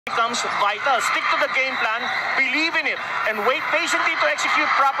becomes vital. Stick to the game plan, believe in it, and wait patiently to execute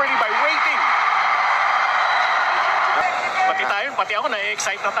properly by waiting. Pati tayo, pati ako,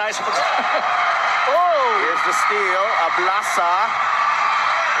 na-excite na tayo sa Oh! Here's the steal. Ablasa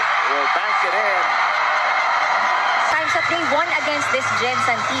will bank it in. Times that they won against this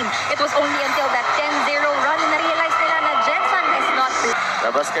GENSAN team. It was only until that 10-0 run na realize nila na GENSAN is not good.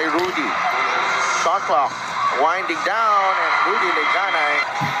 Labas kay Rudy. Shot clock winding down, and Rudy Leganay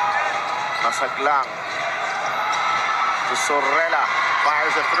masaglang to Sorella.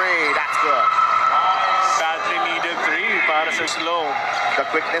 Fires a three. That's good. Badly needed three para sa slow. The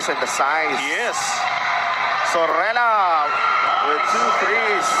quickness and the size. Yes. Sorella with 2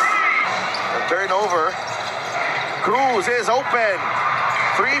 threes. The turnover. Cruz is open.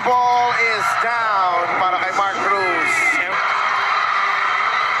 3 ball is down para kay Mark Cruz.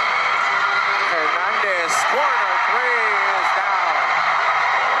 Hernandez, corner 3 is down.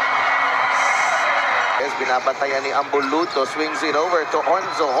 Is binabantayan ni Ambuluto, swings it over to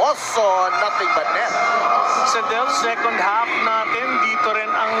Onzo Hoson, nothing but net. Sa second half natin, dito rin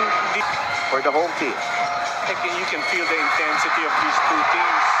ang... For the home team. You can feel the intensity of these two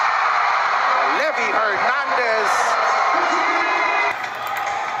teams. Levy Hernandez.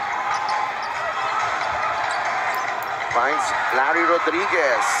 Finds Larry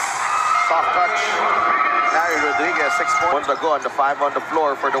Rodriguez. Soft touch. Larry Rodriguez, 6 points ago on the 5 on the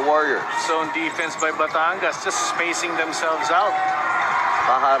floor for the Warriors. Zone defense by Batangas, just spacing themselves out.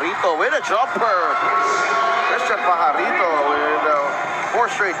 Pajarito with a jumper. Christian Pajarito with 4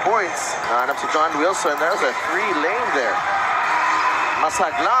 straight points. Hanap si John Wilson. There's a 3-lane there.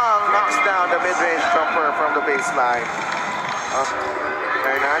 Masaglang knocks down the mid-range jumper from the baseline.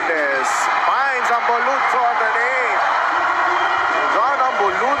 Hernandez finds Ambuluto underneath. John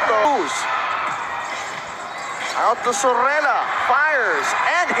Ambuluto. Out to Sorella. Fires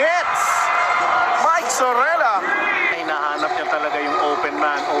and hits. Mike Sorella. Hinahanap niya talaga yung open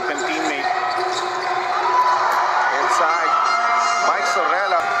man, open teammate. Inside. Mike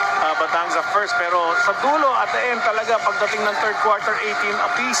Sorella. Batangas first, pero sa dulo at the end talaga pagdating ng third quarter, 18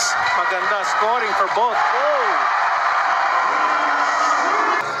 apiece. Maganda scoring for both. Whoa!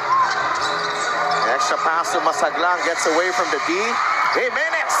 Extra pass to Masaglang, gets away from the D.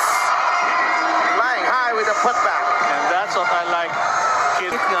 Jimenez flying high with a putback. And that's what I like.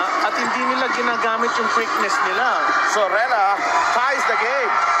 Kid nga, at hindi nila ginagamit yung quickness nila. Sorella ties the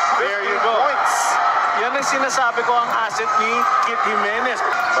game. There you go. Points. Yan ang sinasabi ko, ang asset ni Kit Jimenez.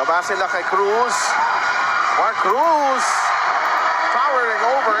 Baba sila kay Cruz. Mark Cruz towering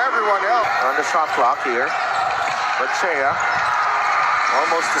over everyone else. On the shot clock here. Bachea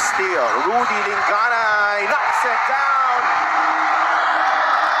almost to steal. Rudy Linganay knocks it down.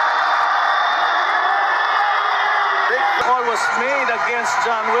 Big call was made against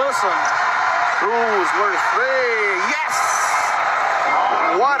John Wilson. Cruz worth 3. Yes!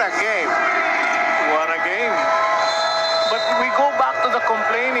 What a game. What a game. But we go back to the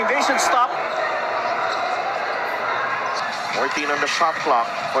complaining. They should stop. 14 on the shot clock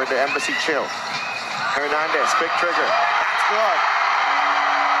for the Embassy Chill. Hernandez, quick trigger. That's good.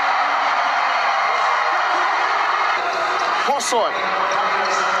 Hoson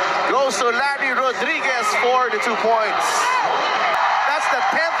goes to Larry Rodriguez for the 2 points. That's the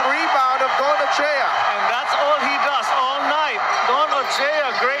 10th rebound of Don Ochea. And that's all he does all night. Don Ochea,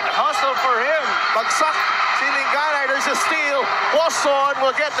 great hustle for him. Bagsak si Linganay, there's a steal. Hoson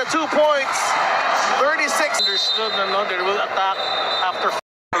will get the 2 points. 36. Understood na no, they will attack after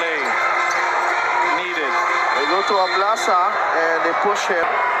play. Needed. They go to Ablasa and they push him.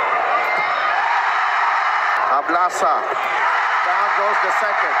 Ablasa. Down goes the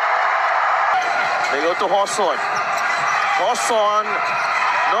second. They go to Hoson. Hoson.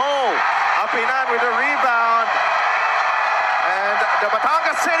 No. Apinan with the rebound. And the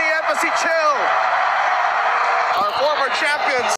Batangas City Embassy Chill, our former champions.